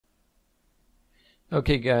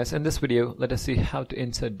Okay guys, in this video let us see how to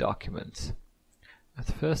insert documents.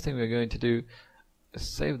 The first thing we're going to do is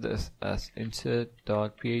save this as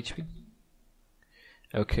insert.php.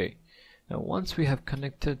 Okay, now once we have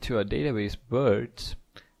connected to our database birds,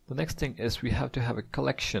 the next thing is we have to have a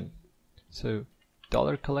collection. So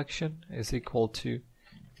 $collection is equal to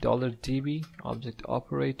 $db object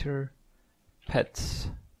operator pets.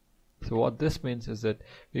 So what this means is that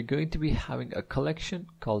we're going to be having a collection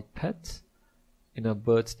called pets in our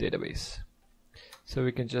birds database. So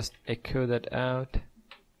we can just echo that out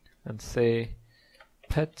and say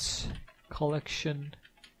pets collection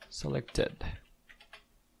selected.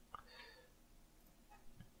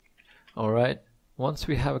 Alright, once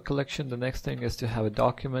we have a collection, the next thing is to have a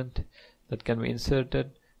document that can be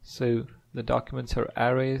inserted. So the documents are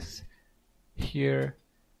arrays. Here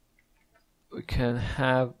we can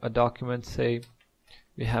have a document, say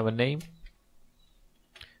we have a name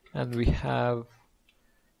and we have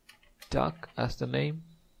duck as the name,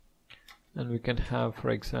 and we can have, for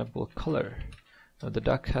example, color. Now the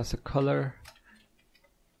duck has a color,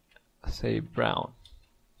 say brown.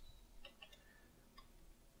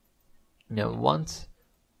 Now once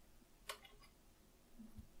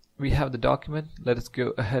we have the document, let us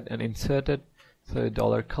go ahead and insert it. So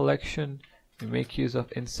 $collection, we make use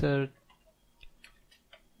of insert,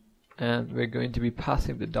 and we're going to be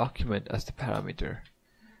passing the document as the parameter.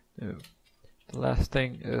 Now, the last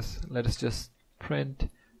thing is, let us just print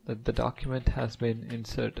that the document has been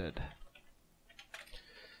inserted.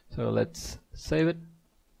 So let's save it,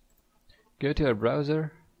 go to our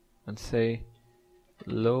browser and say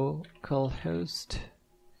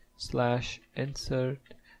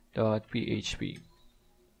localhost/insert.php.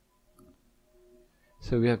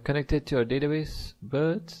 So we have connected to our database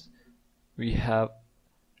birds, we have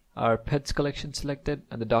our pets collection selected,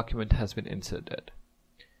 and the document has been inserted.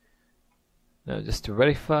 Now just to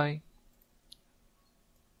verify, we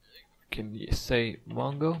can say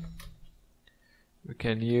Mongo, we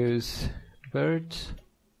can use birds,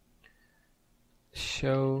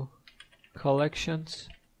 show collections.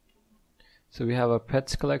 So we have our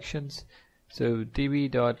pets collections, so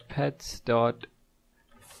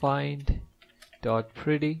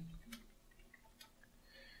db.pets.find.pretty,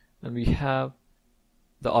 and we have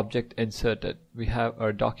the object inserted, we have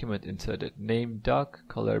our document inserted, name duck,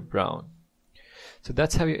 color brown. So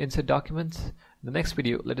that's how you insert documents. In the next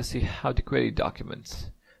video, let us see how to query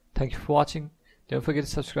documents. Thank you for watching. Don't forget to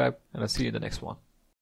subscribe, and I'll see you in the next one.